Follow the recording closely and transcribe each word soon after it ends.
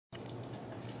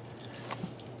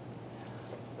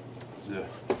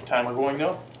the timer going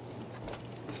now?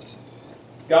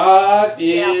 God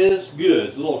is good.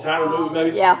 Is the little timer moving,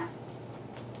 maybe? Yeah.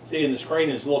 Seeing the screen,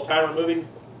 is the little timer moving?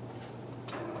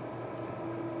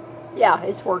 Yeah,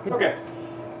 it's working. Okay.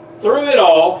 Through it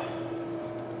all,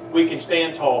 we can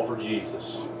stand tall for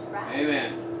Jesus.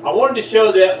 Amen. I wanted to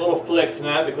show that little flick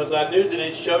tonight because I knew that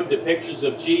it showed the pictures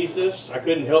of Jesus. I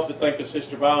couldn't help but think of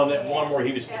Sister Val on that one where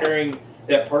he was carrying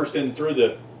that person through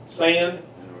the sand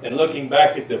and looking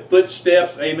back at the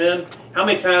footsteps. Amen. How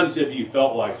many times have you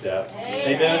felt like that?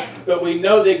 Amen. But we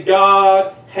know that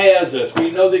God has us. We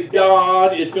know that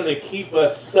God is going to keep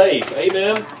us safe.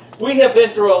 Amen. We have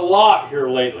been through a lot here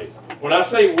lately. When I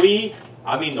say we,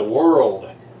 I mean the world.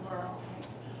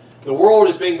 The world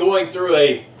has been going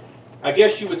through I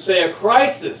guess you would say, a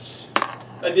crisis,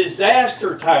 a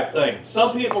disaster type thing.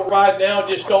 Some people right now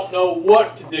just don't know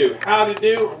what to do, how to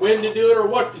do it, when to do it, or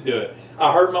what to do it.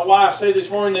 I heard my wife say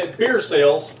this morning that beer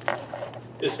sales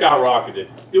is skyrocketed.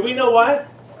 Do we know why?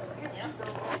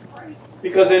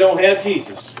 Because they don't have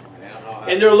Jesus.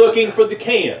 And they're looking for the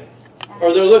can,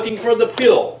 or they're looking for the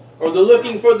pill, or they're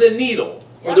looking for the needle,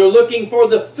 or they're looking for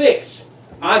the fix.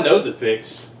 I know the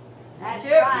fix.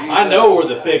 I know where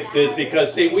the fix is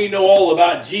because, see, we know all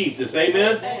about Jesus,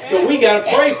 amen? But we got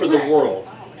to pray for the world.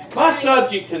 My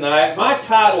subject tonight, my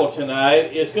title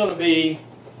tonight is going to be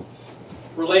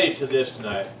related to this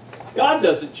tonight. God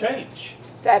doesn't change.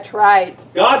 That's right.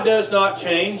 God does not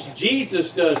change. Jesus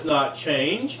does not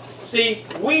change. See,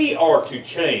 we are to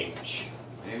change.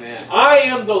 Amen. I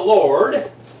am the Lord,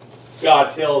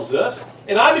 God tells us,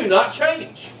 and I do not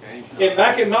change. And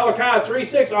back in Malachi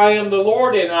 3:6, I am the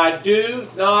Lord and I do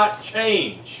not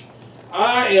change.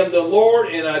 I am the Lord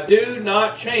and I do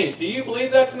not change. Do you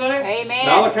believe that tonight? Amen.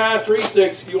 Malachi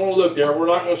 3:6, if you want to look there, we're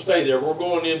not going to stay there. We're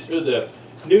going into the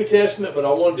New Testament, but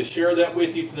I wanted to share that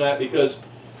with you tonight because,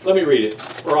 let me read it.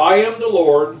 For I am the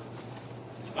Lord,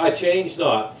 I change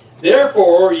not.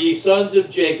 Therefore, ye sons of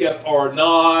Jacob are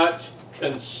not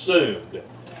consumed.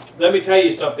 Let me tell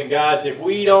you something, guys. If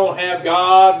we don't have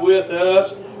God with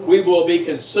us, we will be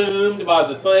consumed by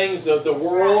the things of the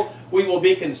world. We will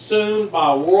be consumed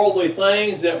by worldly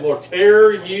things that will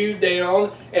tear you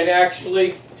down and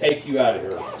actually take you out of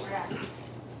here.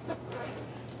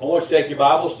 I want you to take your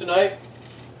Bibles tonight,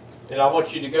 and I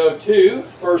want you to go to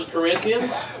 1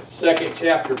 Corinthians, 2nd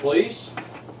chapter, please.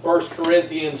 1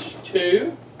 Corinthians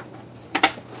 2.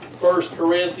 1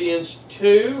 Corinthians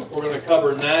 2. We're going to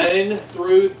cover 9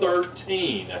 through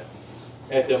 13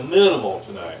 at the minimal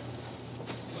tonight.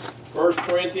 1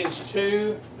 Corinthians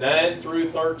 2, 9 through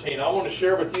 13. I want to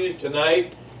share with you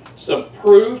tonight some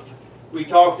proof we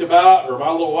talked about, or my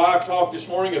little wife talked this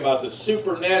morning about the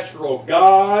supernatural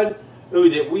God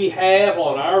that we have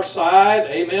on our side.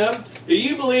 Amen. Do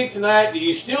you believe tonight, do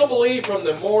you still believe from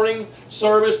the morning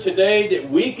service today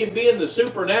that we can be in the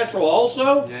supernatural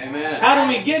also? Amen. How do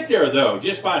we get there though?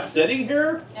 Just by sitting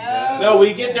here? No. No,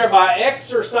 we get there by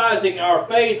exercising our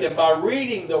faith and by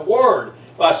reading the Word,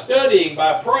 by studying,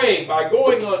 by praying, by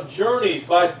going on journeys,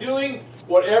 by doing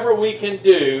whatever we can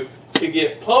do to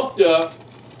get pumped up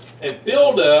and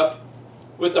filled up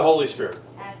with the Holy Spirit.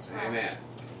 That's right. Amen.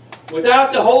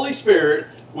 Without the Holy Spirit,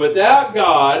 without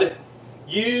God,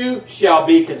 you shall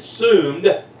be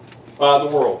consumed by the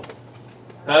world.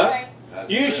 Huh?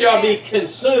 You shall be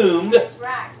consumed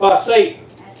by Satan.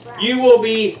 You will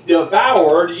be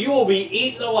devoured, you will be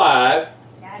eaten alive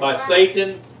by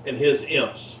Satan and his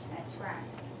imps.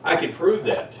 I can prove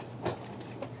that.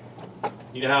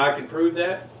 You know how I can prove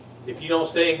that? If you don't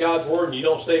stay in God's Word and you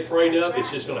don't stay prayed up,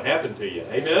 it's just going to happen to you.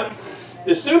 Amen?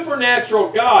 The supernatural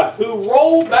God who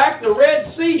rolled back the Red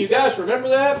Sea. You guys remember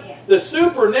that? The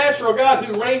supernatural God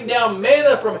who rained down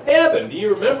manna from heaven. Do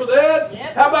you remember that?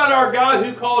 Yep. How about our God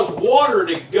who caused water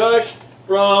to gush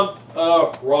from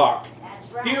a rock?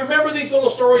 Do you remember these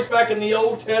little stories back in the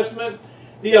Old Testament?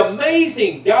 The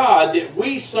amazing God that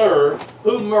we serve,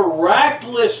 who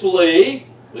miraculously,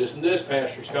 listen to this,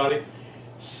 Pastor Scotty,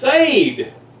 saved,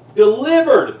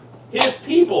 delivered His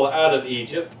people out of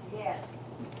Egypt. Yes.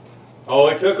 Oh,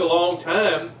 it took a long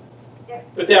time,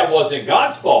 but that wasn't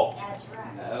God's fault. That's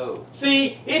right. No.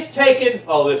 See, it's taken,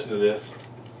 oh, listen to this.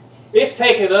 It's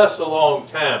taken us a long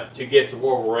time to get to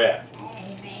where we're at.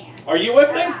 Amen. Are you with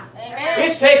me? Amen.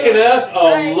 It's taken us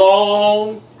a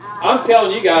long, I'm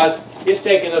telling you guys, it's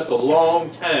taken us a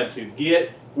long time to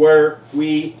get where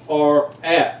we are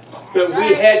at. But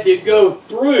we had to go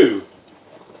through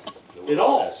it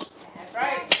all. That's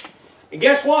right. And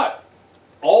guess what?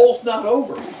 All's not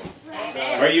over.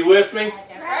 Amen. Are you with me?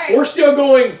 That's right. We're still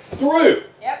going through.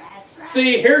 Yep. That's right.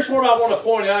 See, here's what I want to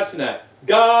point out tonight.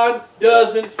 God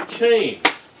doesn't change.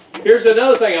 Here's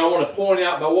another thing I want to point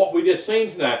out about what we just seen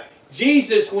tonight.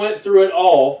 Jesus went through it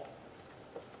all.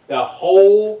 The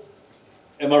whole,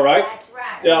 am I right? That's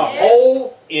right. The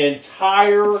whole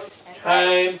entire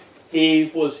time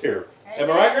he was here.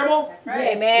 Am I right, Grandma? That's right. He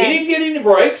Amen. didn't get any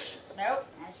breaks. Nope.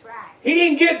 That's right. He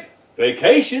didn't get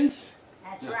vacations.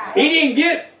 That's right. He didn't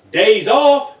get days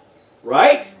off,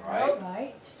 right? Right.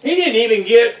 Right. He didn't even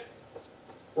get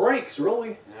breaks,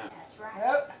 really. That's right.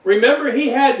 Yep. Remember, he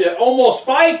had to almost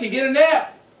fight to get a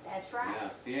nap That's right. Yeah.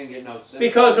 He didn't get no sick.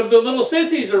 because of the little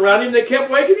sissies around him that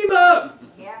kept waking him up.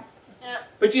 Yeah.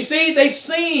 But you see, they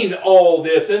seen all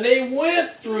this and they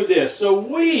went through this. So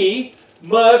we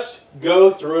must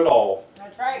go through it all.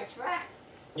 That's right. That's right.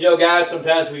 You know, guys,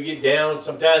 sometimes we get down,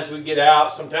 sometimes we get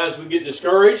out, sometimes we get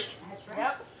discouraged. That's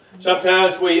right.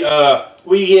 Sometimes we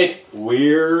get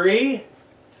weary.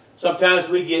 Sometimes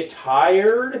we get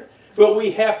tired. But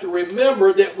we have to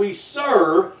remember that we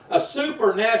serve a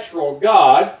supernatural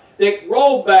God that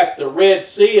rolled back the Red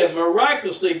Sea and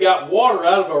miraculously got water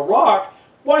out of a rock.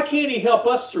 Why can't He help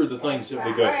us through the things that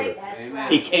we go through? That's Amen.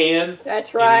 right. He can.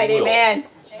 That's right. And he will. Amen.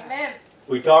 Amen.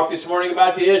 We talked this morning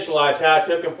about the Israelites, how it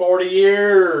took them 40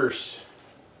 years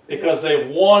because they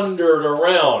wandered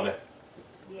around.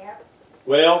 Yep.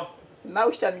 Well,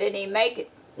 Most of them didn't even make it.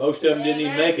 most of them didn't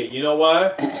even make it. You know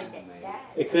why? That.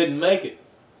 They couldn't make it.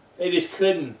 They just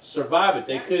couldn't survive it.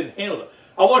 They couldn't handle it.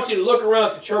 I want you to look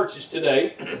around at the churches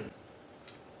today,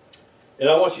 and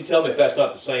I want you to tell me if that's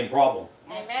not the same problem.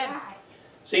 That's Amen. right.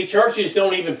 See, churches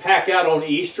don't even pack out on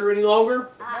Easter any longer,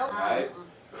 Right.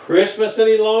 Christmas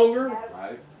any longer.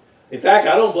 Right. In fact,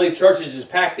 I don't believe churches is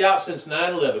packed out since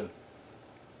 9/11.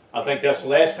 I think that's the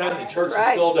last time the church Right.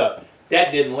 is filled up.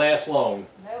 That didn't last long.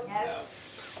 Nope. Yeah.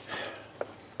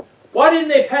 Why didn't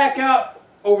they pack out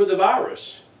over the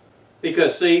virus?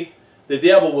 Because, see, the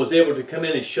devil was able to come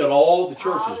in and shut all the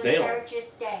churches All the down.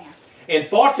 churches down. And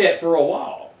fought that for a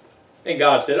while. And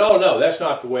God said, oh no, that's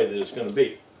not the way that it's going to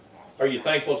be. Are you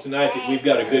thankful tonight that we've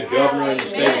got a good governor in the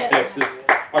state of Texas?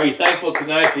 Are you thankful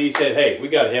tonight that he said, hey, we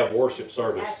got to have worship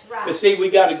service? That's right. But see, we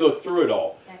got to go through it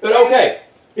all. But okay,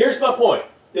 here's my point.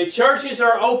 The churches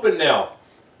are open now.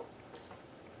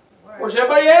 Where's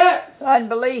everybody at? It's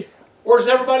unbelief. Where's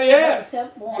everybody at?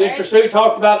 Sister Sue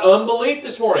talked about unbelief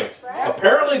this morning. Right.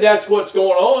 Apparently that's what's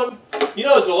going on. You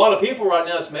know, there's a lot of people right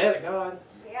now that's mad at God.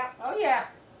 Yep. Oh, yeah.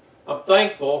 I'm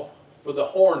thankful for the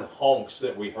horn honks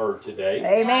that we heard today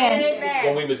Amen.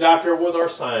 when we was out there with our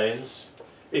signs,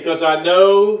 because I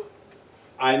know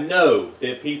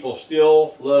that people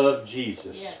still love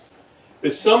Jesus. Yes.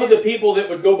 But some of the people that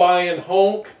would go by and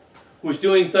honk was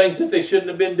doing things that they shouldn't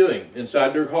have been doing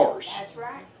inside their cars. That's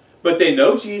right. But they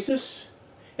know Jesus,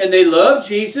 and they love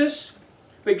Jesus.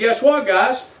 But guess what,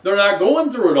 guys? They're not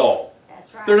going through it all.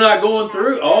 That's right. They're not going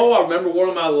through. Oh, I remember one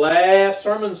of my last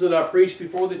sermons that I preached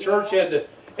before the church had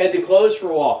to close for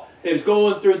a while. It was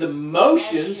going through the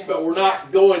motions, but we're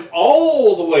not going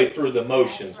all the way through the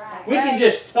motions. That's right. We can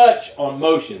just touch on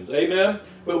motions, amen?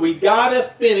 But we got to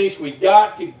finish. We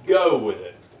got to go with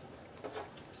it.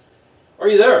 Are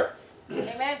you there?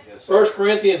 Amen. Yes, sir. 1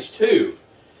 Corinthians 2.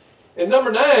 And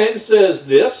number 9 says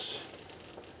this,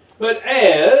 but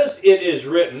as it is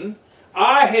written,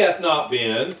 eye hath not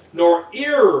been, nor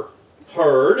ear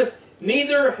heard,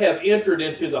 neither have entered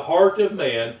into the heart of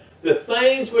man the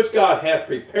things which God hath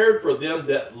prepared for them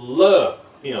that love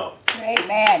Him.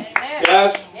 Amen.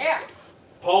 Guys, Yeah.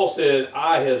 Paul said,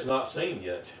 eye has not seen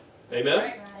yet.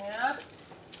 Amen? Yeah.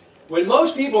 When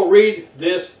most people read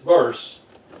this verse,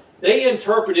 they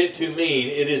interpret it to mean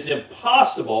it is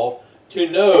impossible to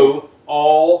know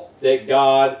all that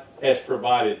God has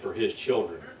provided for His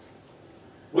children.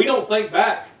 We don't think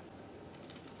back,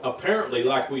 apparently,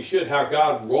 like we should, how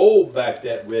God rolled back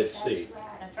that Red Sea. That's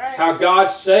right. That's right. How God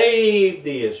saved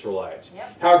the Israelites.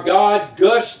 Yep. How God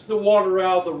gushed the water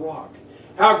out of the rock.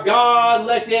 How God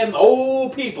let them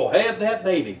old people have that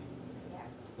baby.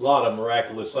 A lot of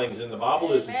miraculous things in the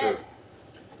Bible, isn't there?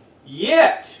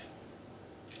 Yet,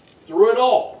 through it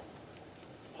all,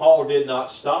 Paul did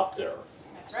not stop there.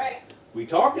 That's right. We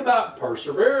talked about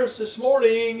perseverance this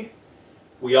morning.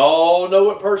 We all know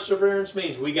what perseverance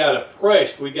means. We got to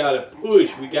press, we got to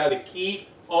push, we got to keep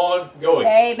on going.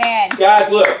 Amen. Guys,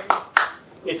 look,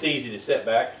 it's easy to sit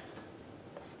back.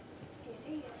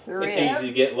 Sure It's is. easy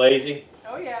to get lazy.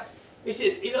 Oh, yeah. It's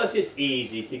just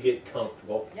easy to get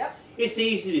comfortable. Yep. It's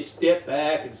easy to step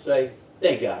back and say,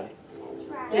 they got it. That's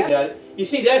right. They got it. You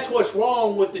see, that's what's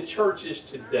wrong with the churches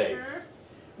today.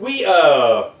 We,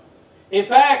 in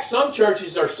fact, some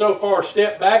churches are so far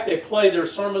stepped back, they play their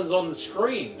sermons on the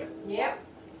screen. Yep.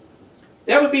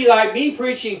 That would be like me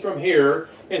preaching from here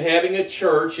and having a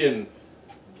church in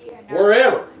Yeah, no.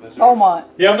 wherever. Beaumont.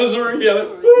 Yeah, Missouri. Yeah,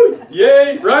 woo,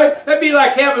 yay, right? That'd be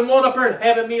like having one up there and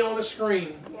having me on the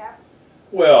screen. Yep.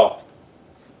 Well,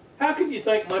 how can you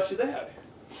think much of that?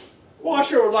 Well, I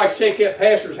sure would like to shake that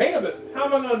pastor's hand, but how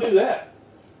am I going to do that?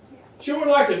 Sure would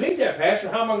like to meet that pastor.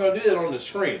 How am I going to do that on the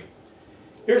screen?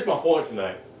 Here's my point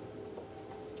tonight.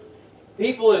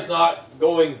 People is not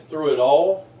going through it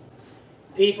all.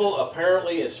 People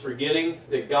apparently is forgetting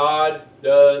that God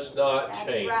does not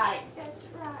change. That's right. That's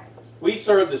right. We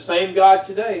serve the same God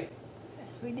today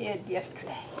As we did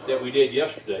yesterday. that we did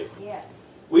yesterday. Yes.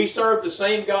 We serve the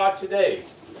same God today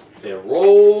that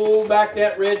rolled back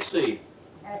that Red Sea.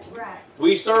 That's right.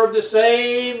 We serve the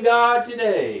same God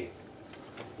today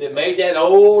that made that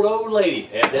old lady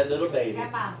have that little baby.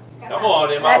 Come on. Come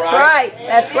on, am I That's right? right.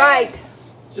 That's right.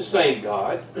 It's the same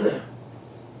God.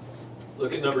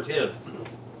 Look at number 10.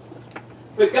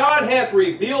 But God hath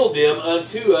revealed them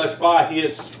unto us by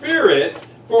His Spirit,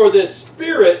 for the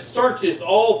Spirit searcheth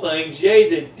all things, yea,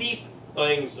 the deep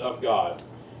things of God.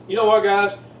 You know what,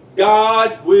 guys?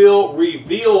 God will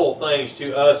reveal things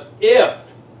to us if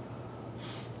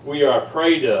we are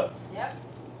prayed up,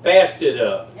 fasted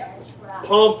up, That's right.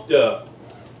 pumped up,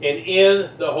 and in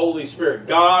the Holy Spirit.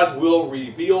 God will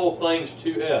reveal things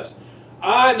to us.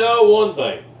 I know one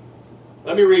thing.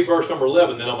 Let me read verse number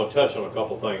 11, then I'm going to touch on a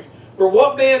couple things. For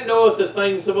what man knoweth the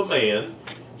things of a man,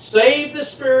 save the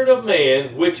spirit of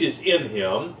man which is in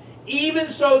him? Even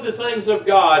so the things of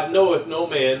God knoweth no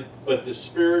man, but the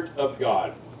Spirit of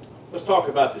God. Let's talk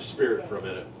about the Spirit for a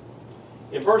minute.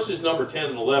 In verses number 10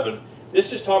 and 11,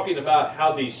 this is talking about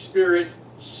how the Spirit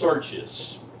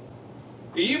searches.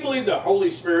 Do you believe the Holy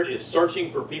Spirit is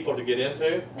searching for people to get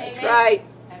into? That's right.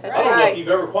 I That's don't know if right. you've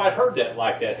ever quite heard that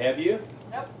like that, have you?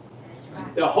 That's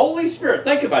right. The Holy Spirit,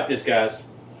 think about this, guys.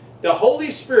 The Holy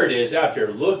Spirit is out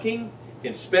there looking,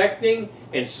 inspecting,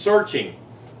 and searching.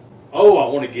 Oh, I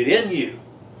want to get in you.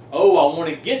 Oh, I want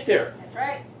to get there. That's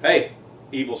right. Hey,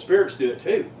 evil spirits do it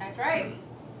too. That's right.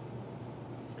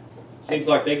 Seems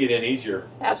like they get in easier.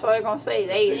 That's what I'm going to say.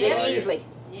 They Yeah. easily.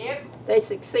 Yep. They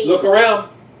succeed. Look around.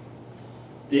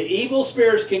 The evil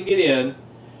spirits can get in,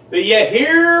 but yet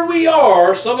here we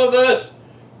are, some of us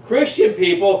Christian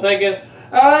people thinking,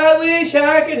 I wish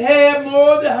I could have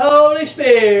more of the Holy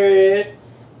Spirit.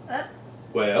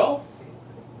 Well,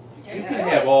 you can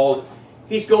have all.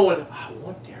 He's going, I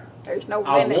want there. There's no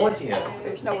I limit. want him.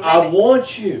 There's no limit. I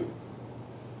want you.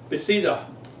 But see,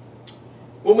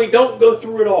 when we don't go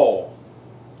through it all,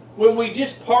 when we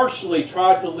just partially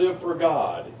try to live for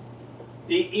God,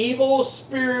 the evil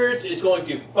spirits is going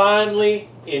to finally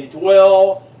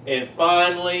indwell and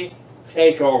finally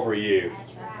take over you.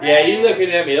 That's right. Yeah, you're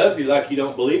looking at me ugly like you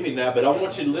don't believe me now, but I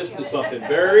want you to listen to something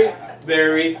very,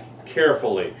 very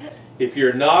carefully. If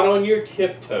you're not on your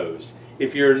tiptoes,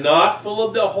 if you're not full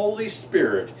of the Holy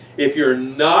Spirit, if you're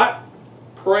not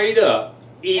prayed up,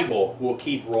 evil will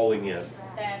keep rolling in.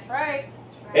 That's right.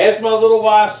 As my little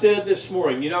wife said this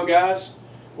morning, you know, guys,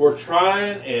 we're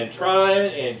trying and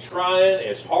trying and trying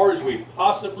as hard as we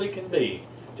possibly can be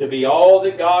to be all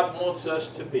that God wants us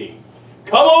to be.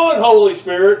 Come on, Holy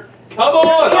Spirit. Come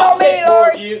on, I'll take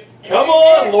more of you. Come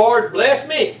on, Lord, bless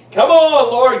me. Come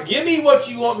on, Lord, give me what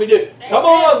you want me to do. Come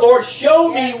on, Lord,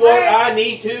 show me what I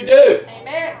need to do.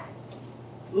 Amen.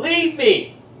 Lead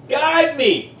me, guide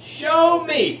me, show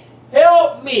me,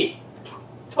 help me,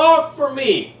 talk for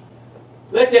me.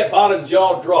 Let that bottom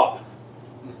jaw drop.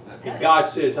 And God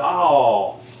says,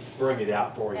 I'll bring it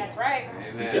out for you. That's right.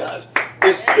 He Amen. does.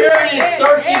 The Spirit is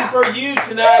searching for you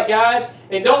tonight, guys.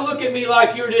 And don't look at me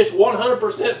like you're just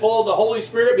 100% full of the Holy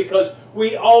Spirit, because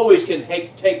we always can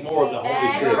take more of the Holy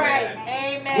That's Spirit.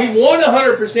 right. Amen. We want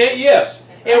 100%, yes.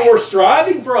 And we're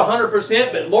striving for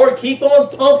 100%, but Lord, keep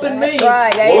on pumping me. That's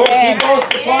right. Lord, Amen. keep on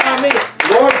supplying me.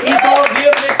 Lord, keep on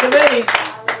giving it to me.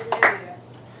 Hallelujah.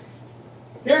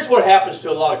 Here's what happens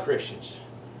to a lot of Christians.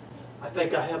 I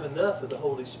think I have enough of the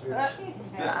Holy Spirit.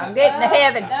 I'm getting to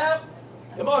heaven. Nope.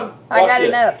 Come on. I watch got this.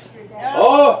 enough. Nope.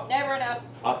 Oh, Never enough.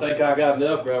 I think I got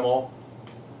enough, Grandma.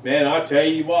 Man, I tell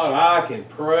you what, I can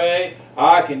pray,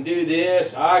 I can do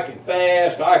this, I can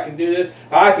fast, I can do this,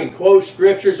 I can quote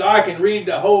scriptures, I can read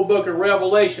the whole book of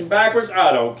Revelation backwards.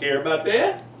 I don't care about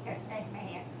that.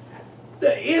 Amen.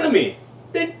 The enemy,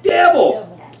 the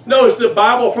devil, knows the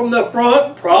Bible from the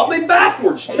front, probably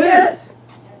backwards too. Yes.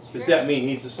 Does that mean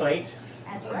he's a saint?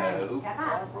 That's right. No. Come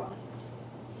on.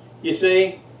 You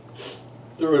see,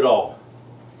 through it all.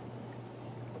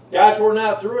 Guys, we're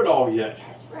not through it all yet.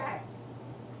 That's right.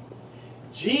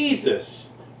 Jesus,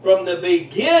 from the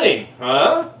beginning,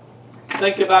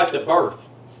 think about the birth.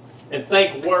 And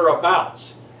think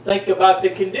whereabouts. Think about the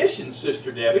conditions,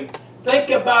 Sister Debbie. Think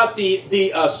about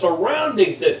the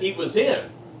surroundings that he was in.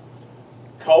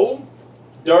 Cold,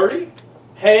 dirty,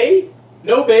 hay,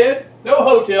 no bed, no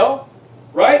hotel,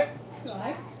 right?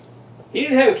 Right. He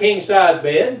didn't have a king-size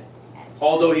bed,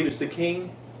 although he was the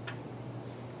king.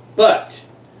 But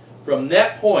from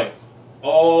that point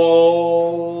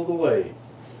all the way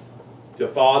to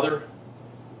Father,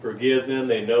 forgive them,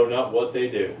 they know not what they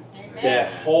do. Amen.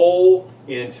 That whole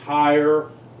entire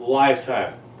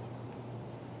lifetime,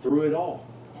 through it all.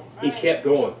 That's He right. kept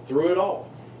going through it all.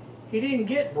 He didn't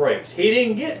get breaks. He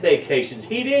didn't get vacations.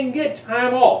 He didn't get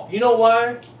time off. You know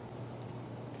why?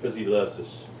 Because he loves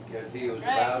us. Because he was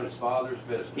about his father's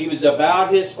business. He was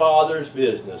about his Father's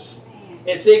business.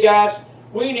 And see, guys,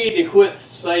 we need to quit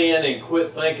saying and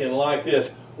quit thinking like this.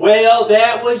 Well,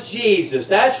 that was Jesus.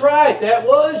 That's right. That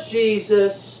was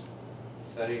Jesus.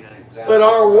 Setting an example. But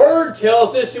our Word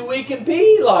tells us that we can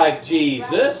be like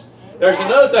Jesus. There's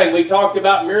another thing. We talked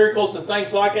about miracles and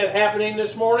things like that happening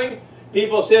this morning.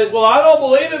 People said, well, I don't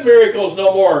believe in miracles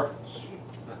no more.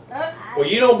 Well,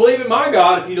 you don't believe in my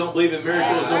God if you don't believe in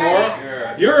miracles no more.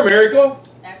 Sure. You're a miracle.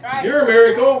 That's right. You're a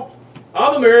miracle.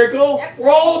 I'm a miracle. Yep. We're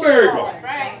all a miracle. That's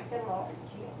right. Thank the Lord,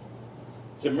 yes.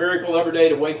 It's a miracle every day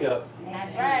to wake up.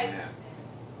 That's right. Amen.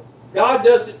 God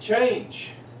doesn't change.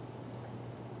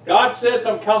 God says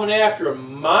I'm coming after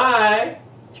my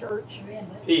Church.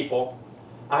 people.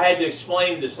 I had to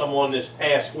explain to someone this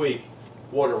past week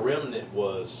what a remnant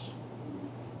was.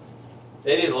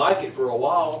 They didn't like it for a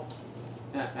while.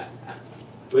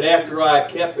 But after I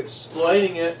kept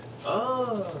explaining it,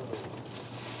 oh,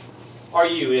 are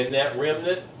you in that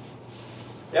remnant?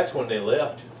 That's when they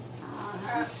left.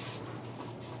 Uh-huh.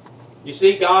 You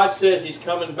see, God says He's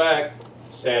coming back,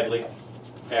 sadly,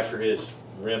 after His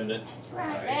remnant. That's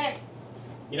right. Amen.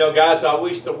 You know, guys, I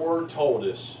wish the Word told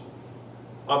us.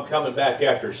 I'm coming back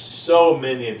after so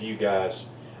many of you guys.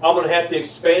 I'm going to have to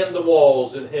expand the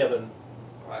walls in heaven.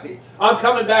 Right? I'm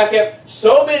coming back after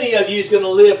so many of you is going to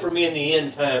live for me in the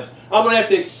end times. I'm going to have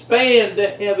to expand the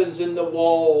heavens and the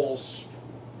walls.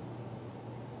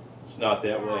 It's not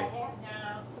that way. No.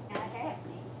 Not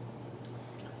happening.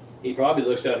 He probably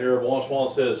looks down here once in a while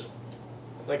and says,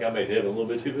 I think I made heaven a little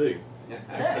bit too big.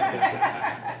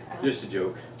 Just a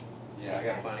joke. Yeah, I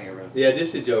got plenty of room. Yeah,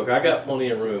 just a joke. I got plenty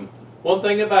of room. One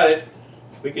thing about it,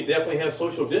 we could definitely have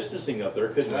social distancing up there,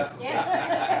 couldn't we?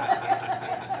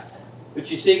 Yeah. But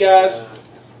you see, guys,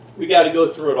 we got to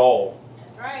go through it all.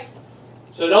 That's right.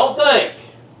 So don't think,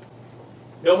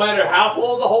 no matter how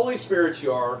full of the Holy Spirit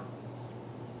you are,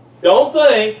 don't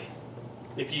think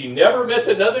if you never miss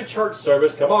another church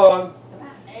service, come on.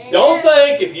 Amen. Don't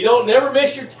think if you don't never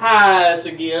miss your tithes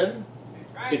again,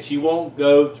 That's right. that you won't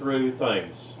go through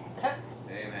things. Amen.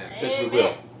 Yes, we Amen.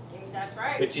 will. That's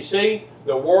right. But you see,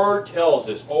 the Word tells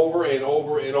us over and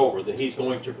over and over that He's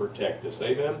going to protect us.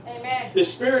 Amen? Amen. The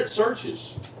Spirit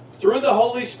searches. Through the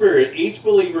Holy Spirit, each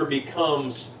believer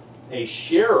becomes a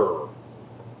sharer.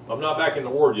 I'm not back in the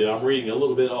Word yet. I'm reading a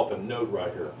little bit off a note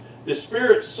right here. The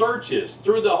Spirit searches.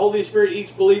 Through the Holy Spirit,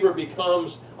 each believer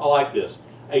becomes, I like this,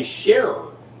 a sharer.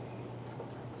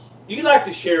 Do you like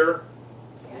to share?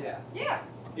 Yeah. Yeah.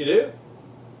 You do?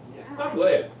 Yeah. I'm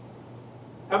glad.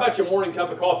 How about your morning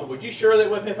cup of coffee? Would you share that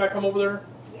with me if I come over there?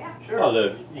 Yeah. I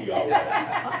love you. You got it.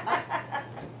 How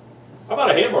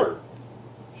about a hamburger?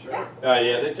 Sure.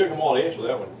 Yeah, they took them all to answer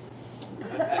that one.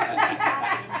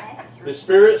 That's The right.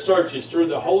 Spirit searches. Through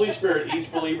the Holy Spirit,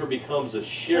 each believer becomes a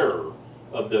sharer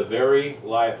of the very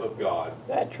life of God.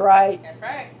 That's right. That's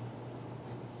right.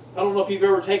 I don't know if you've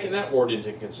ever taken that word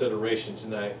into consideration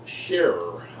tonight.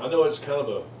 Sharer. I know it's kind of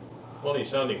a funny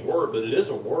sounding word, but it is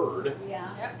a word. Yeah.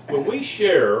 Yep. When we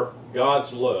share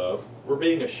God's love, we're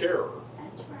being a sharer.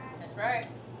 That's right. That's right.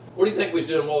 What do you think we was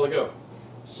doing a while ago?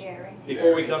 Sharing.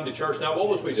 Before we come to church now, what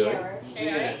was we doing? Sharer. Being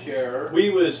a sharer. We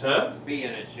was, Being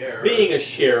a sharer. being a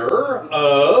sharer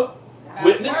of God's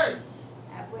witness,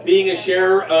 word. being a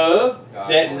sharer of God's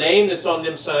that word. name that's on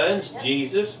them signs,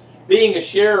 Jesus, being a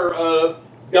sharer of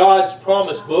God's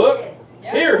promised book.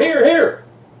 Yep. Here.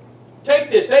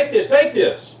 Take this.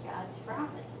 God's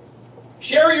promises.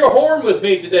 Share your horn with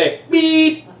me today.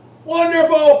 Beep.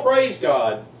 Wonderful. Praise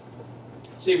God.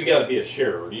 See, we got to be a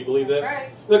sharer. Do you believe that? Right.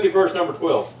 Look at verse number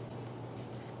 12.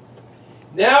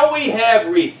 Now we have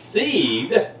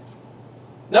received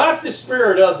not the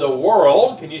spirit of the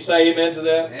world. Can you say amen to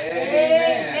that?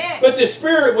 Amen. But the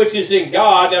Spirit which is in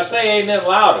God. Now say amen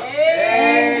louder.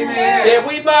 Amen. That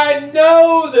we might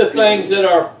know the things that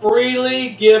are freely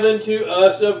given to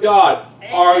us of God.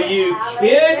 Are you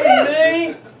kidding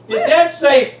me? Did that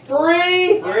say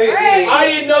free? Free. I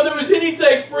didn't know there was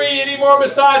anything free anymore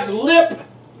besides lip.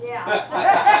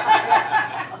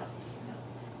 Yeah.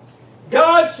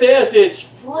 God says it's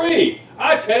free.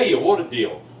 I tell you, what a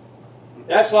deal.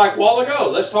 That's like a while ago.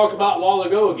 Let's talk about a while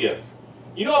ago again.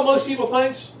 You know what most people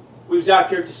think? We was out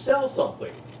there to sell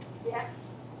something. Yeah.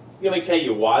 Let me tell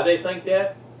you why they think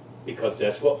that. Because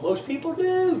that's what most people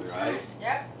do. Right.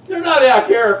 Yep. They're not out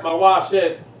there. My wife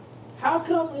said, how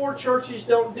come more churches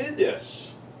don't do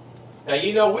this? Now,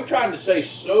 you know, we're trying to stay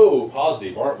so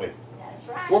positive, aren't we? That's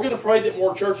right. We're going to pray that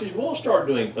more churches will start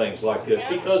doing things like this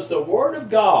because the Word of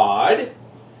God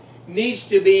needs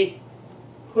to be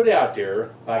put out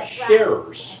there by That's right.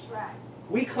 sharers. That's right.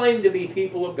 We claim to be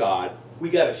people of God. We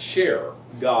got to share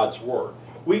God's Word.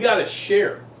 We got to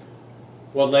share.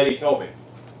 One lady told me,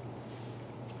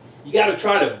 you got to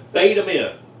try to bait them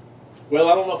in. Well,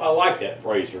 I don't know if I like that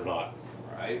phrase or not.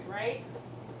 Right. Right.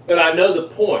 But I know the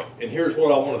point, and here's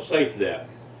what I want to say to that.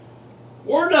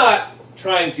 We're not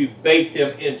trying to bait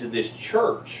them into this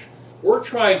church. We're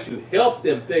trying to help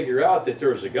them figure out that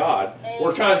there's a God.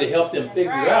 We're trying to help them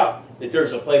figure out that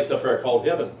there's a place up there called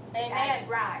heaven. Amen. That's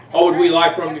right. Oh, would we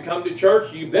like for them to come to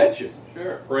church? You betcha.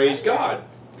 Sure. Praise God.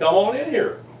 Come on in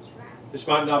here. That's right. This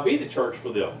might not be the church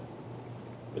for them,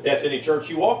 but that's any church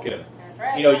you walk in. That's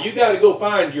right. You know, you got to go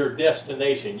find your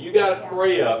destination. You got to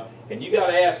pray up, and you got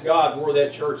to ask God where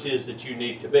that church is that you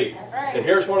need to be. That's right. And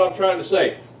here's what I'm trying to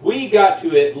say. We got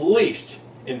to at least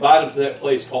invite them to that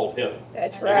place called heaven.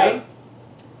 That's Amen? right.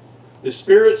 The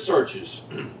Spirit searches.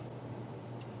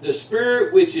 The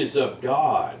Spirit which is of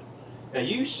God. Now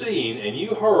you've seen and you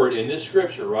heard in this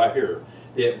scripture right here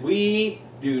that we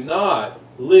do not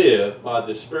live by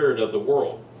the spirit of the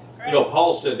world. You know,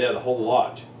 Paul said that a whole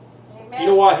lot. Amen. You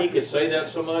know why he could say that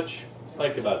so much?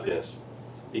 Think about this.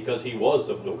 Because he was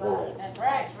of the world. That's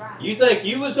right. That's right. You think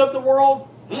you was of the world?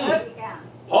 Yeah.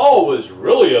 Paul was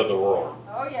really of the world.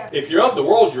 Oh yeah. If you're of the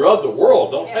world, you're of the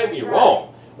world. Don't Yeah, take me that's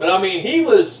wrong. But I mean, he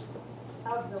was,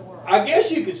 Of the world. I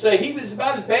guess you could say he was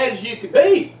about as bad as you could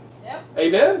be. Yep.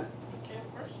 Amen?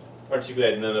 Good person. Aren't you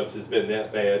glad none of us has been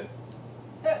that bad?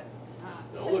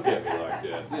 Don't look at me like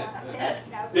that. Said it's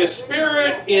no The good.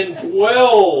 Spirit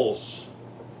indwells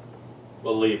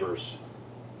believers.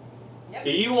 Yep.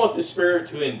 Do you want the Spirit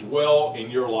to indwell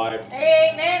in your life?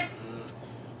 Amen.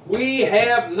 We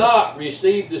have not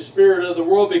received the Spirit of the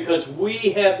world because we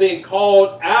have been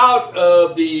called out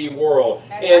of the world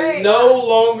That's and right. no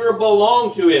longer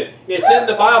belong to it. It's in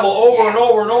the Bible over and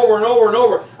over and over and over and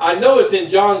over. I know it's in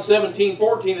John 17:14.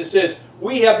 It says,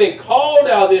 we have been called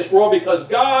out of this world because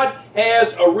God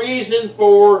has a reason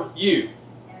for you.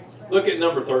 That's right. Look at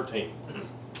number 13.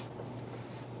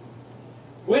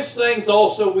 Which things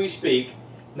also we speak,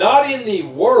 not in the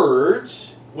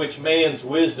words which man's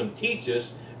wisdom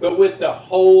teacheth, but with the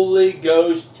Holy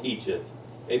Ghost teacheth.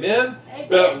 Amen? Amen.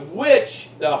 But which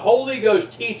the Holy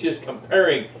Ghost teaches,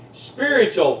 comparing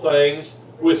spiritual things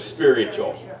with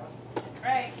spiritual. That's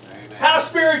right. Amen. How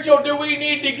spiritual do we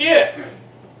need to get?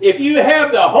 If you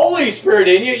have the Holy Spirit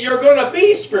in you, you're going to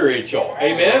be spiritual.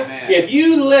 Amen? Amen. If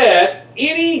you let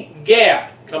any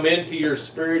gap come into your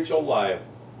spiritual life,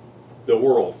 the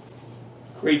world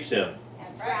creeps in.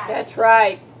 That's right. That's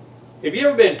right. Have you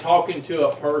ever been talking to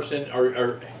a person,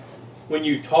 or when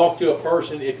you talk to a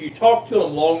person, if you talk to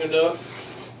them long enough,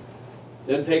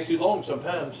 it doesn't take too long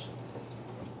sometimes.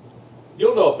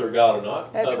 You'll know if they're God or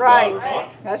not. That's of right. God or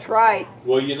not. That's right.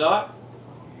 Will you not?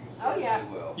 Oh yeah.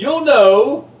 They will. You'll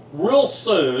know real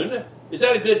soon. Is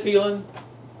that a good feeling?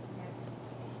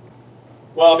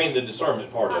 Well, I mean the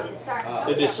discernment part of it.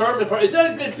 The discernment part. Is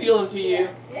that a good feeling to you?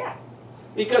 Yeah.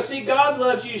 Because see, God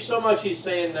loves you so much. He's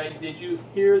saying, now, did you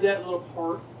hear that little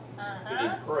part? You need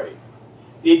Uh-huh. to pray.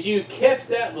 Did you catch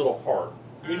that little part?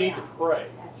 You need to pray.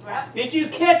 That's right. Did you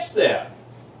catch that?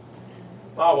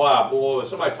 My wife, boy, when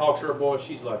somebody talks to her, boy,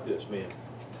 she's like this, man.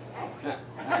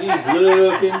 She's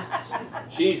looking.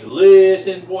 She's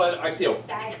listening. Boy, I see. Boy,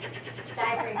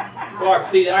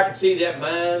 I can see that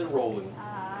mind rolling.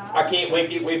 I can't wait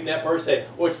to get away from that person. Say,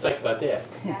 what you think about that?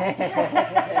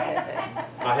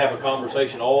 I have a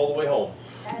conversation all the way home,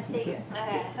 That's it.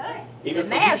 even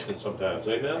from Amen. Houston sometimes.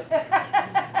 Amen.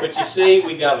 But you see,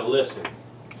 we got to listen,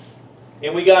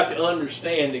 and we got to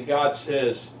understand that God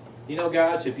says, you know,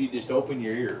 guys, if you just open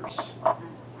your ears,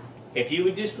 if you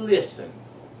would just listen,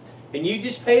 and you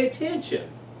just pay attention,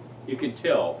 you can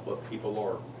tell what people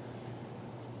are.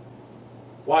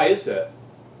 Why is that?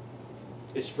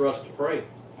 It's for us to pray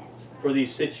for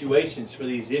these situations, for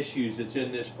these issues that's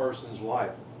in this person's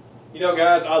life. You know,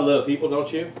 guys, I love people,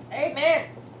 don't you? Amen.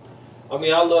 I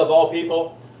mean, I love all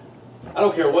people. I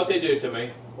don't care what they do to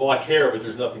me. Well, I care, but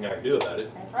there's nothing I can do about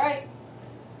it. That's right.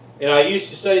 And I used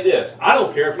to say this, I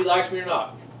don't care if he likes me or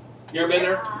not. You ever been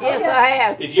there? Yes, I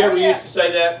have. Did you ever used to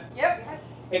say that? Yep.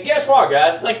 And guess what,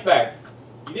 guys? Think back.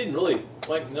 You didn't really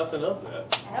think nothing of that.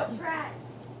 That's right.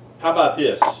 How about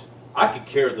this? I could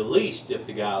care the least if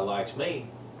the guy likes me.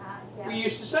 Yeah, We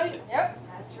used to say it. Yep.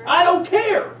 that's right. I don't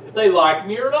care if they like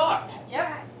me or not. That's Yep.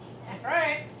 right. That's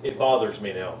right. It bothers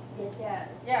me now. It does.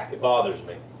 Yeah. It bothers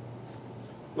me.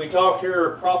 We talked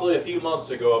here probably a few months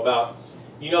ago about,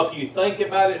 if you think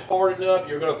about it hard enough,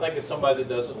 you're going to think of somebody that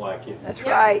doesn't like you. That's Yep.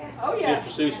 right. Oh yeah.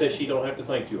 Sister Sue says she don't have to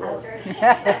think too hard. Others-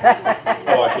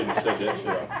 Oh, I shouldn't have said that, should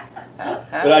I?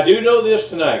 But I do know this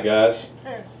tonight, guys.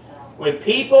 When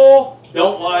people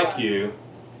don't like you,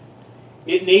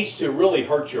 it needs to really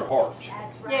hurt your heart.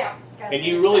 That's right. Yeah. And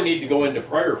you really need to go into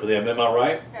prayer for them, am I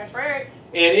right? That's right.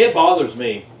 And it bothers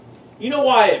me. You know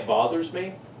why it bothers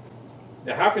me?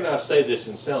 Now, how can I say this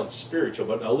and sound spiritual?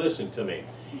 But now listen to me.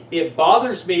 It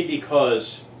bothers me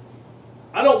because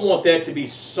I don't want that to be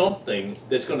something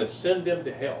that's going to send them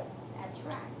to hell. That's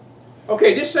right.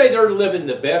 Okay, just say they're living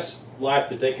the best life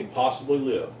that they can possibly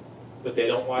live, but they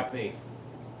don't like me.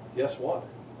 Guess what?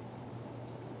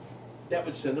 That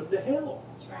would send them to hell.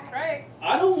 That's That's right. right.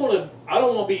 I don't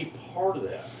want to be part of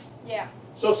that. Yeah.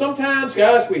 So sometimes,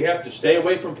 guys, we have to stay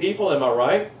away from people. Am I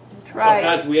right? That's right.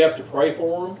 Sometimes we have to pray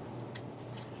for them.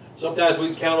 Sometimes we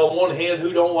can count on one hand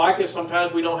who don't like us.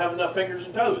 Sometimes we don't have enough fingers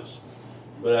and toes.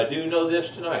 But I do know this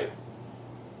tonight.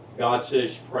 God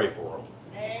says pray for them.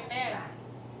 Amen.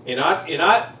 And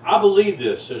I believe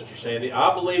this, Sister Sandy.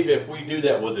 I believe if we do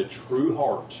that with a true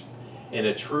heart and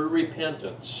a true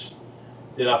repentance,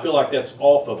 then I feel like that's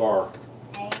off of our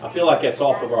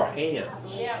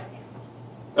hands. Yeah.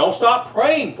 Don't stop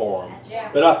praying for them. Yeah.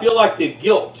 But I feel like the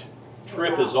guilt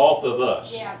trip is off of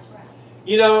us. Yeah. That's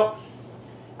right.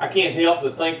 I can't help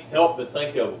but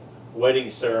think of wedding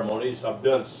ceremonies. I've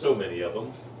done so many of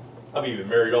them. I've even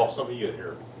married off some of you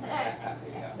here. Yeah.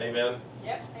 Amen.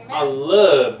 Yep. I Amen.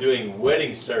 love doing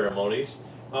wedding ceremonies.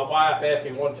 My wife asked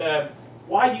me one time,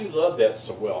 why do you love that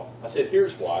so well? I said,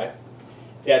 here's why.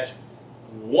 That's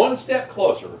one step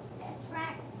closer That's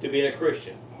right. to being a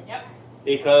Christian. That's Yep. right.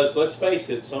 Because let's face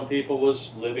it, some people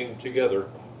was living together.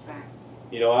 That's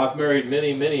right. I've married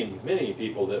many, many, many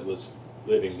people that was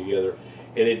living together.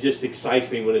 And it just excites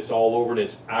me when it's all over and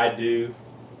it's I do.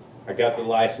 I got the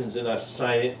license and I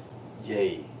sign it.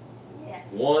 Yay. Yes.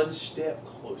 One step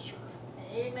closer.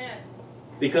 Amen.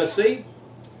 Because see,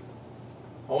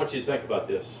 I want you to think about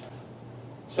this.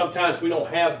 Sometimes we don't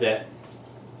have that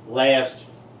last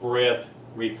breath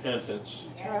repentance,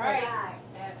 That's right. right.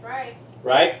 That's right.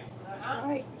 right? Uh-huh.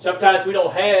 Right. Sometimes we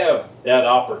don't have that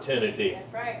opportunity.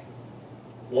 That's right.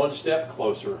 One step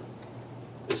closer.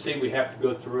 To see, we have to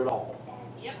go through it all.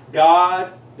 Yep.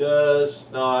 God does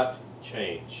not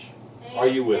change. Are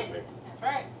you with me? That's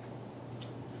right.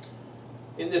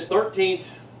 In this 13th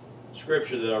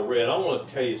scripture that I read, I want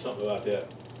to tell you something about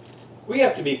that. We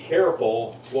have to be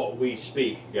careful what we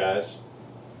speak, guys.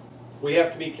 We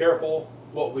have to be careful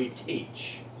what we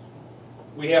teach.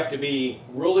 We have to be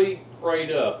really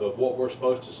prayed up of what we're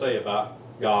supposed to say about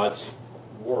God's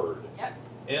Word Yep.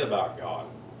 and about God.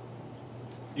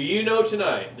 Do you know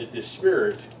tonight that the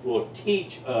Spirit will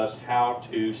teach us how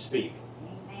to speak?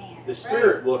 Amen. The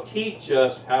Spirit will teach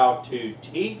us how to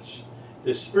teach.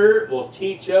 The Spirit will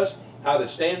teach us how to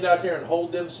stand out there and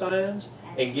hold them signs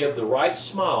and give the right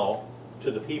smile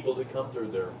to the people that come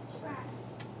through there. That's right.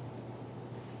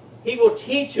 He will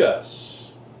teach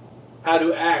us how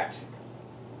to act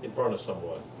in front of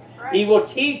someone. That's right. He will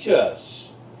teach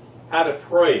us how to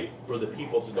pray for the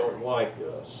people that don't like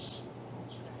us.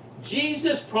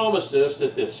 Jesus promised us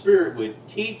that the Spirit would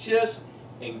teach us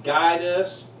and guide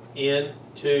us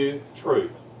into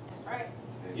truth. That's right.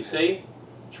 You see?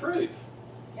 Truth.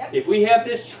 Yep. If we have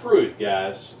this truth,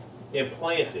 guys,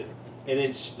 implanted and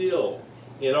instilled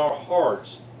in our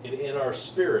hearts and in our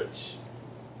spirits,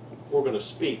 we're going to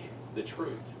speak the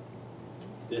truth.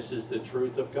 This is the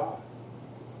truth of God.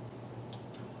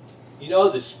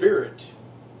 The Spirit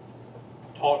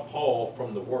taught Paul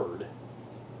from the Word,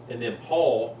 and then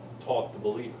Paul taught the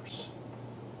believers.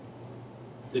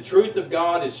 The truth of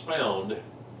God is found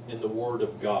in the Word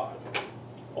of God.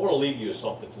 I want to leave you with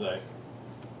something tonight.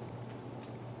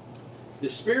 The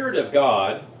Spirit of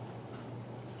God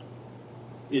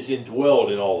is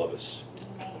indwelled in all of us.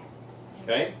 Amen.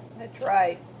 Okay? That's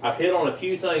right. I've hit on a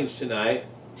few things tonight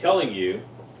telling you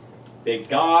that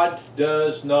God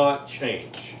does not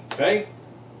change. Okay?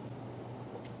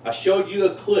 I showed you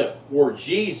a clip where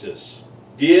Jesus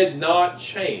did not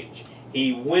change.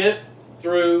 He went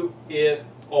through it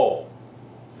all.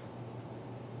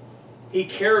 He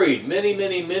carried many,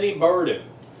 many, many burden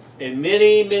and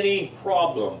many, many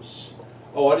problems.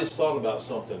 Oh, I just thought about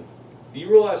something. Do you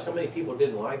realize how many people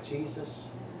didn't like Jesus?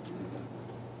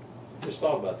 Just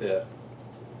thought about that.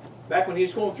 back when he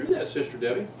was going through that, Sister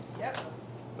Debbie. Yep.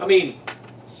 I mean,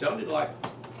 sounded like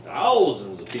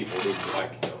thousands of people didn't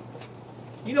like him.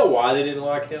 You know why they didn't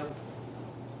like him?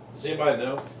 Does anybody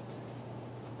know? Do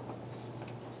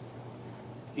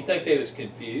you think they was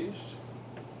confused?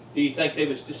 Do you think they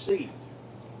was deceived?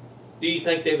 Do you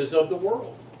think they was of the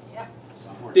world?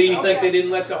 Some were Do you jealous. think they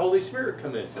didn't let the Holy Spirit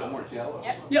come in? Some were jealous.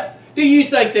 Yep. Yeah. Do you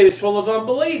think they was full of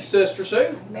unbelief, Sister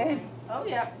Sue? Amen. Oh,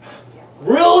 yeah.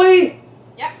 Really?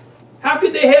 Yep. How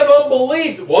could they have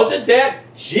unbelief? Wasn't that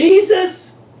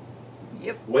Jesus?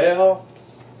 Yep. Well,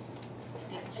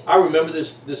 I remember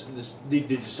the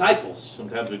disciples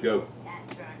sometimes would go,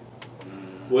 That's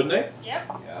right. wouldn't they? Yep.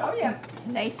 Yeah. Oh, yeah.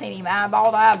 And they seen him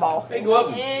eyeball to eyeball. They'd go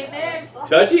up and Amen.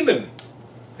 touch him and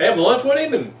have lunch with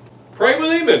him and pray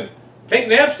with him and take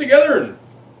naps together.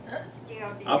 And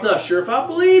Still do I'm that. not sure if I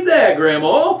believe that,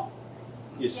 Grandma.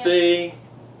 You see,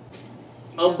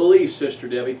 unbelief, Sister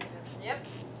Debbie, Yep.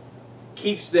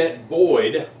 keeps that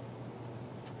void,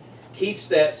 keeps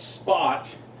that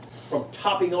spot from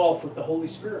topping off with the Holy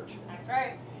Spirit. That's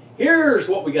right. Here's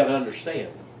what we got to understand.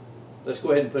 Let's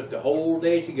go ahead and put the whole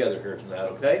day together here tonight,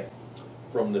 okay?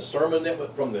 From the sermon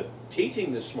from the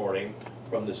teaching this morning,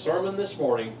 from the sermon this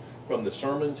morning, from the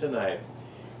sermon tonight,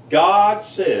 God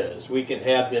says we can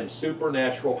have Him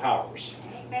supernatural powers.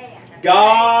 Amen.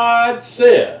 God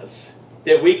says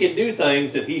that we can do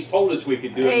things that He's told us we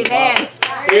could do in the Amen.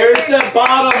 Bible. Here's the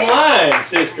bottom line,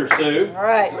 Sister Sue. All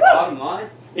right. Bottom line.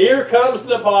 Here comes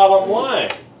the bottom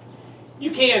line.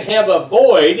 You can't have a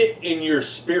void in your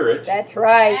spirit. That's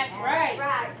right. That's right.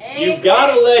 That's right. You've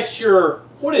got to let your,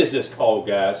 what is this called,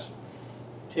 guys?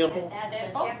 Temple? That's the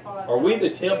Temple. temple of Are we the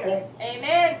Holy Spirit. temple?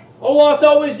 Amen. Oh, I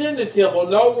thought we was in the temple.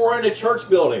 No, we're in a church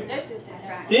building. This is the That's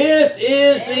time. right. This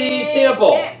is the Amen.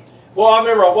 temple. Well, I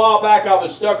remember a while back I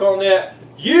was stuck on that.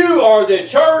 You are the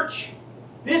church.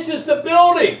 This is the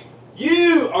building.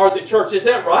 You are the church. Is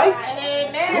that right?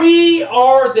 Amen. We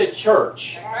are the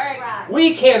church. That's right.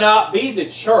 We cannot be the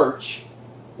church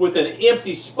with an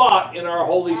empty spot in our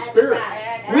Holy That's Spirit.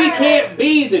 right. We can't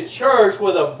be the church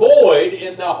with a void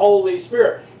in the Holy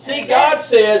Spirit. See, God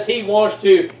says He wants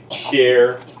to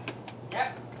share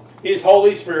Yep. His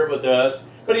Holy Spirit with us,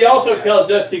 but He also tells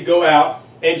us to go out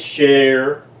and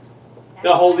share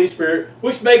the Holy Spirit,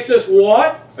 which makes us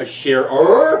what? A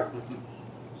sharer.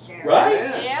 Share. Right?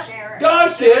 Yep. Share. God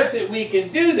says that we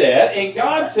can do that, and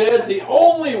God says the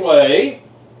only way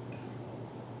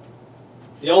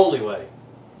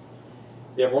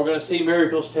that we're going to see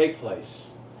miracles take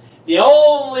place, the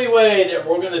only way that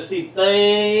we're going to see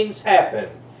things happen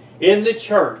in the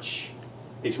church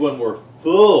is when we're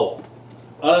full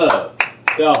of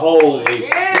the Holy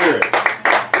Spirit.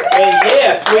 And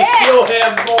yes, we still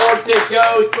have more to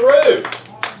go through.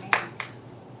 Amen.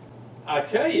 I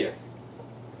tell you,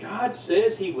 God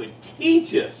says He would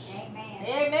teach us. Amen.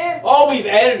 Amen. Oh, we've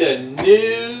added a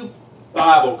new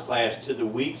Bible class to the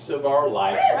weeks of our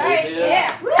life. Right. Amen.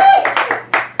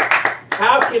 Yeah.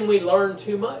 How can we learn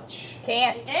too much?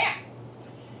 Can't. You can't.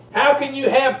 How can you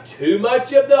have too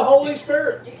much of the Holy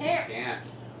Spirit? You can't. Can't.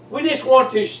 We just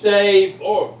want to stay,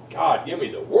 oh God, give me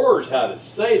the words how to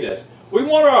say this. We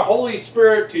want our Holy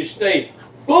Spirit to stay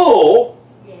full,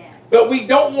 Yes. but we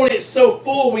don't want it so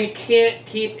full we can't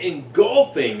keep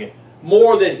engulfing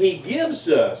more than He gives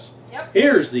us. Yep.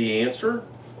 Here's the answer.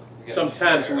 We gotta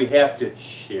Sometimes share. we have to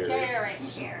share it. Sharing.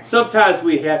 Share. Sometimes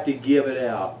we have to give it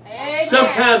out. Amen.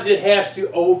 Sometimes it has to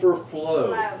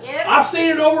overflow. Flow. Yep. I've seen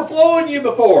it overflow in you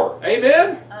before.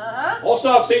 Amen? Uh-huh.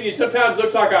 Also, I've seen you sometimes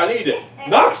looks like I need to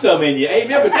knock some in you.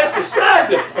 Amen? But that's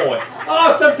beside the point.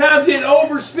 Oh, sometimes it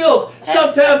overspills.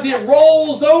 Sometimes it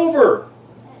rolls over.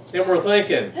 And we're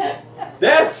thinking,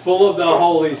 that's full of the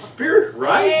Holy Spirit,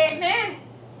 right? Amen.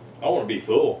 I want to be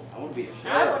full. I want to be a I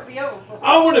sharer. would be over.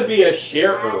 I want to be a I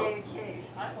sharer. do too.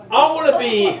 I want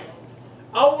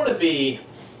to be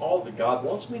all that God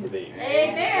wants me to be.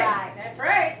 Amen. That's right. That's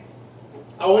right.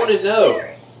 I want to know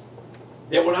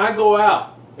that when I go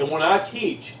out and when I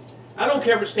teach, I don't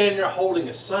care if it's standing there holding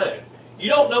a sign. You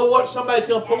don't know what somebody's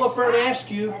going to pull up there and ask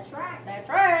you. That's right. That's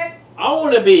right. I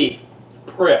want to be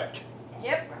prepped,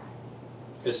 Yep.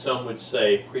 as some would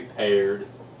say, prepared.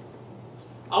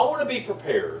 I want to be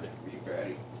prepared Be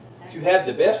ready. to have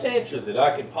the best answer that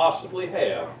I can possibly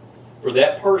have for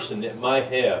that person that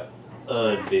might have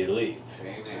unbelief.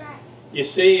 Amen. You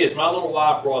see, as my little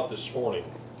wife brought this morning,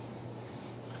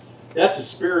 that's a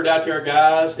spirit out there,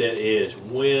 guys, that is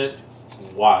went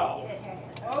wild.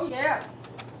 Oh, yeah.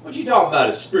 What you talking about,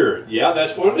 a spirit? Yeah,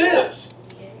 that's what it is.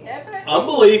 Definitely.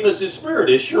 Unbelief is a spirit.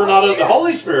 It's sure not of the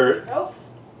Holy Spirit. Nope.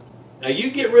 Now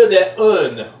you get rid of that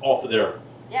off of there.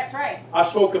 That's right. I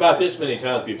spoke about this many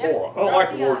times before. Yep. I don't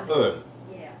like the word un,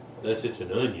 Yeah, unless it's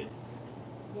an onion.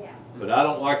 yeah. But I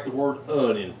don't like the word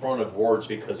un in front of words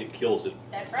because it kills it.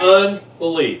 That's right.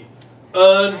 Unbelief,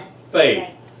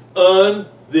 unfaith, un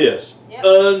this, Yep.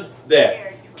 un that.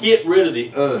 Spiritual. Get rid of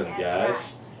the un, That's guys. right.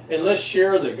 And let's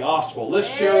share the gospel. Let's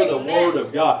share the Amen. word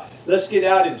of God. Let's get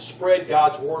out and spread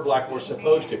God's word like we're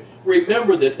supposed to.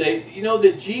 Remember that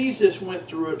that Jesus went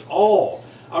through it all.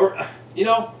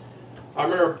 I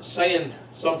remember saying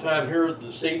sometime here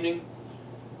this evening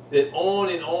that on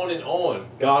and on and on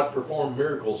God performed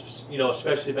miracles,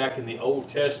 especially back in the Old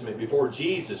Testament before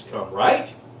Jesus come,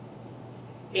 right?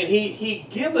 And he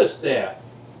give us that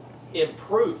in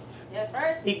proof. That's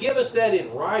right. He give us that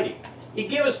in writing. He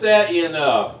give us that in,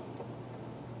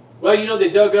 they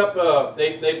dug up,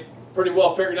 they pretty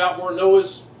well figured out where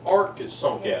Noah's Ark is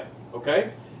sunk at,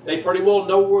 okay? They pretty well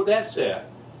know where that's at.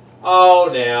 Oh,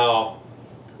 now,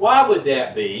 why would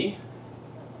that be?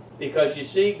 Because you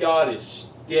see, God is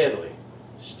steadily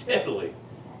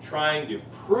trying to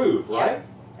prove, right?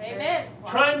 Amen.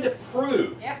 Trying to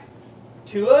prove Yep.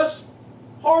 to us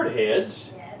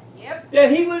hardheads Yes. Yep.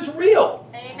 that He was real.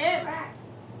 Amen. Right.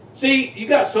 See, you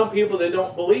got some people that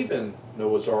don't believe in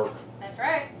Noah's Ark. That's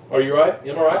right. Are you right?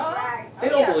 Am I right? Right. They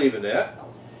don't believe in that.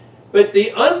 But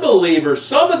the unbelievers,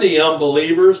 some of the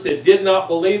unbelievers that did not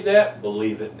believe that,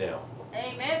 believe it now.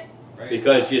 Amen.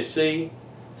 Because you see,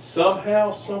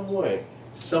 somehow, some way,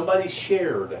 somebody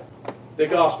shared the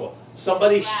gospel.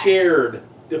 Somebody shared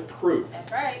the proof.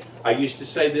 That's right. I used to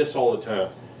say this all the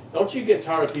time. Don't you get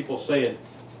tired of people saying,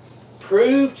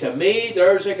 prove to me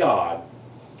there's a God?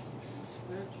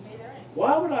 Prove to me there ain't.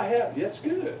 Why would I have? That's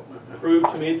good. Prove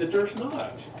to me that there's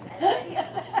not.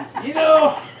 That's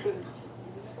it.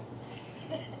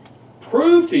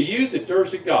 Prove to you that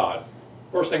there's a God.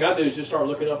 First thing I do is just start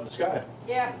looking up in the sky.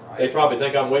 Yeah. They probably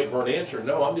think I'm waiting for an answer.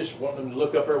 No, I'm just wanting them to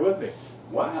look up there with me.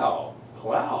 Wow,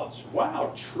 clouds.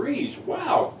 Wow, trees.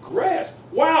 Wow, grass.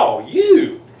 Wow,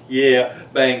 you. Yeah,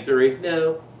 bang three.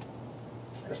 No,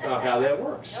 that's not how that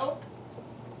works. Nope.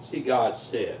 See, God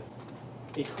said.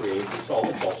 He created. It's all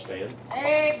stand.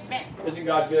 Amen. Isn't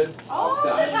God good? All the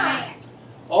time. Amen.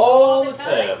 All the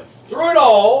time. Through it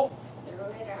all, Throw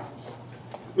it out.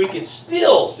 we can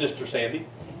still, Sister Sandy,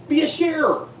 be a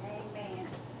sharer. Amen.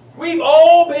 We've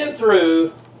all been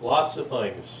through lots of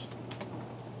things.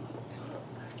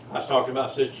 I was talking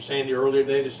about Sister Sandy earlier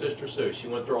today to Sister Sue. She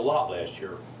went through a lot last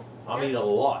year. I mean a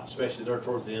lot, especially there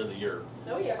towards the end of the year.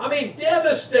 Oh yeah. I mean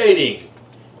devastating.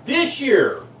 This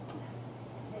year,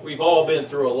 we've all been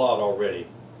through a lot already.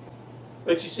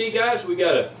 But you see, guys, we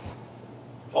got to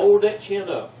hold that chin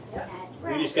up. That's We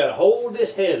right. just got to hold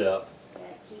this head up. Gotta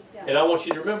keep going. And I want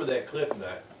you to remember that clip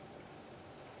night.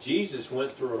 Jesus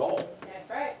went through it all. That's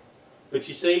right. But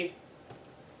you see,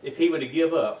 if he would have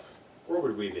give up, where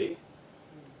would we be?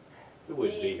 We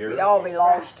wouldn't be We'd here. all be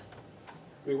lost.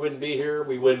 We wouldn't be here.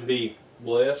 We wouldn't be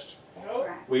blessed. That's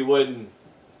right. We wouldn't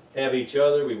have each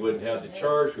other. We wouldn't have the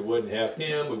church. We wouldn't have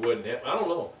him. We wouldn't have, I don't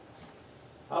know.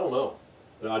 I don't know.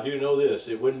 But I do know this.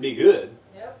 It wouldn't be good.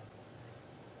 Yep.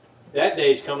 That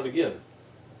day's coming again.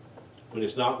 When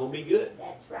it's not going to be good.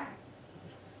 That's right.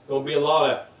 Going to be a lot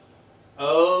of,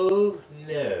 oh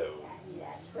no.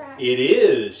 That's right. It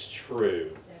is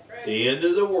true. That's right. The end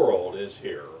of the world is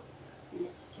here. And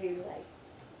it's too late.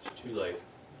 It's too late.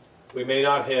 We may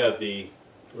not have the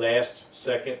last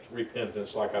second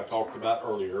repentance like I talked about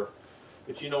earlier.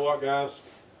 But you know what, guys?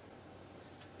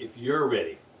 If you're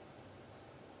ready,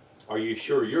 are you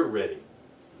sure you're ready?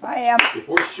 I am. If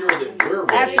we're sure that we're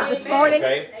ready, After this morning.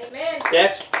 okay? Amen.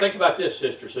 Think about this,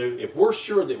 Sister Sue. If we're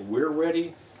sure that we're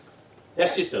ready,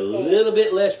 that's just a little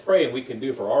bit less praying we can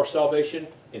do for our salvation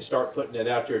and start putting that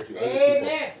out there to other people.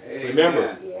 Amen.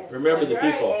 Remember, Yes. remember the That's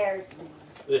right. people. There's me.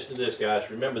 Listen to this,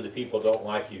 guys. Remember the people don't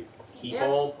like you. Keep Yeah.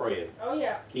 on praying. Oh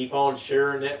yeah. Keep on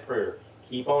sharing that prayer.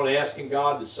 Keep on asking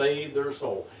God to save their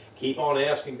soul. Keep on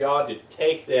asking God to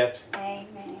take that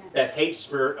Amen. hate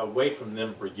spirit away from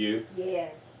them for you.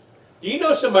 Yes. Do you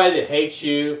know somebody that hates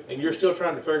you and you're still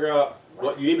trying to figure out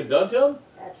what you even done to them?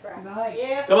 That's right. Right.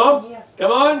 Yeah. Come on. Yeah.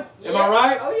 Come on. Am Yeah. I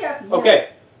right? Oh yeah. Okay.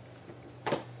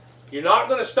 You're not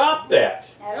going to stop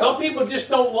that. I don't. Some people just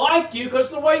don't like you because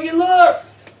of the way you look.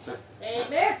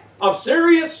 Amen. I'm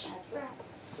serious. That's right.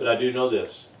 But I do know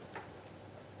this.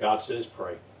 God says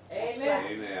pray. Amen.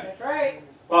 Amen. That's right.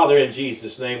 Father, in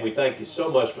Jesus' name, we thank you so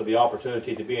much for the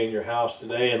opportunity to be in your house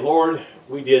today. And Lord,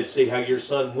 we did see how your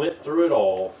son went through it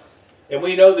all. And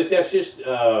we know that that's just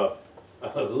a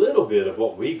little bit of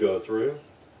what we go through.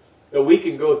 That we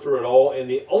can go through it all, and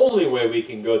the only way we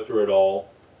can go through it all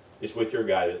is with your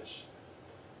guidance.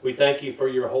 We thank you for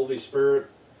your Holy Spirit.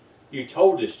 You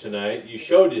told us tonight, you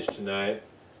showed us tonight,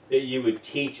 that you would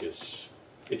teach us,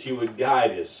 that you would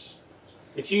guide us,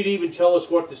 that you'd even tell us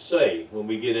what to say when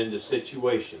we get into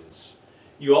situations.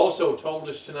 You also told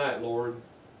us tonight, Lord,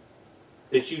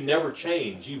 that you never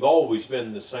change. You've always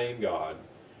been the same God.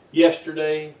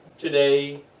 Yesterday,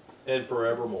 today, and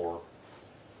forevermore.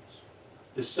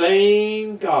 The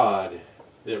same God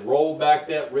that rolled back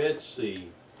that Red Sea.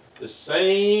 The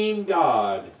same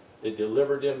God that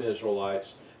delivered them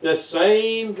Israelites. The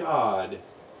same God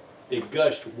that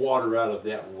gushed water out of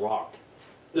that rock.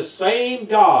 The same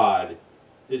God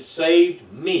that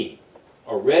saved me,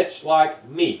 a wretch like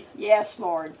me, Yes,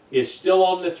 Lord. is still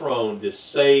on the throne to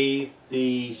save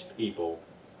these people.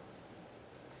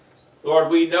 Lord,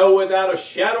 we know without a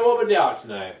shadow of a doubt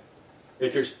tonight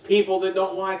that there's people that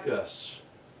don't like us.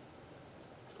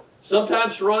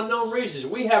 Sometimes for unknown reasons.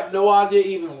 We have no idea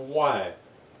even why.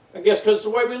 I guess because the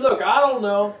way we look. I don't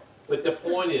know. But the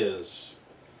point is,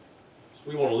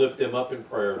 we want to lift them up in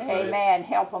prayer tonight. Amen.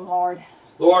 Help them, Lord.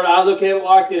 Lord, I look at it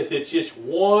like this. It's just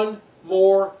one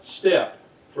more step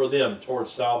for them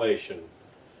towards salvation.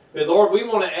 But Lord, we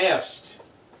want to ask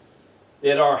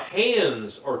that our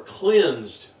hands are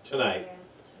cleansed tonight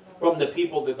from the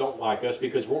people that don't like us,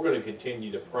 because we're going to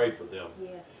continue to pray for them.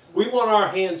 Yes. We want our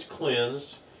hands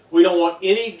cleansed. We don't want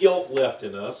any guilt left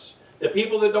in us. The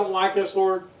people that don't like us,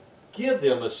 Lord, give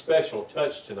them a special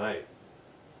touch tonight.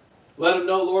 Let them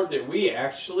know, Lord, that we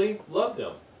actually love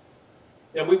them.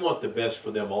 And we want the best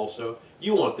for them also.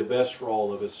 You want the best for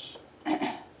all of us.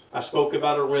 I spoke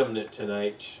about a remnant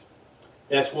tonight.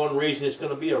 That's one reason it's going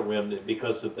to be a remnant,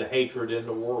 because of the hatred in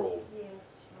the world.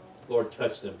 Yes, Lord,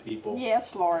 touch them people.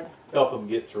 Yes, Lord. Help them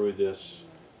get through this.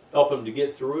 Help them to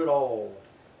get through it all.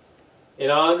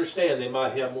 And I understand they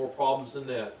might have more problems than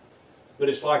that. But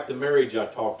it's like the marriage I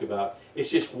talked about. It's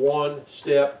just one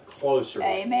step closer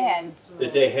Amen.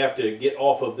 that they have to get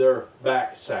off of their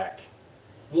back sack.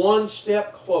 One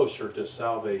step closer to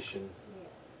salvation.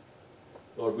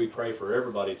 Lord, we pray for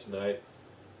everybody tonight.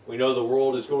 We know the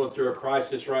world is going through a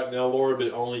crisis right now, Lord,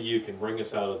 but only you can bring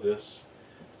us out of this.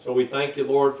 So we thank you,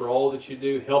 Lord, for all that you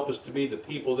do. Help us to be the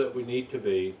people that we need to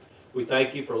be. We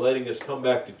thank you for letting us come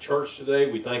back to church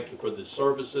today. We thank you for the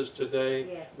services today.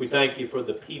 Yes. We thank you for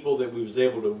the people that we was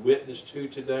able to witness to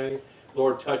today.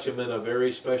 Lord, touch them in a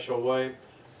very special way.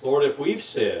 Lord, if we've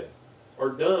said or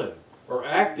done or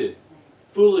acted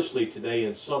foolishly today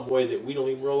in some way that we don't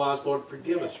even realize, Lord,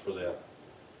 forgive us for that.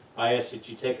 I ask that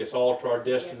you take us all to our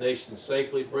destination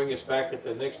safely. Bring us back at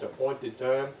the next appointed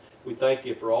time. We thank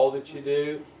you for all that you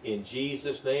do. In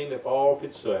Jesus' name, if all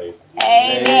could say.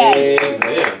 Amen.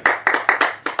 Amen.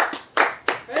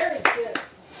 Very good.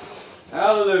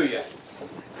 Hallelujah.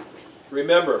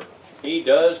 Remember, he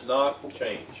does not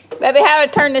change. Baby, how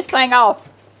to turn this thing off?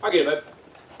 I'll get it,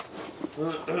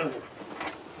 babe.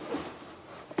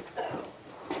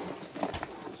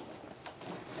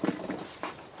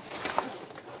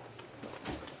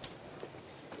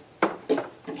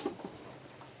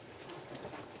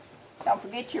 Don't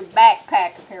forget your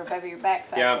backpack here, baby, your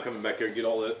backpack. Yeah, I'm coming back here to get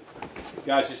all that.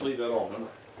 Guys, just leave that on. Remember?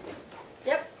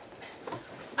 Yep.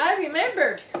 I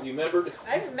remembered. You remembered?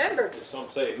 I remembered. Some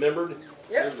say remembered.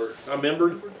 Yep. Remembered. I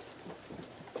remembered.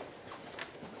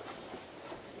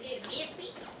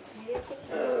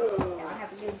 Y'all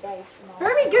have a good day tomorrow.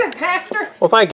 Very good, Pastor. Well, thank you.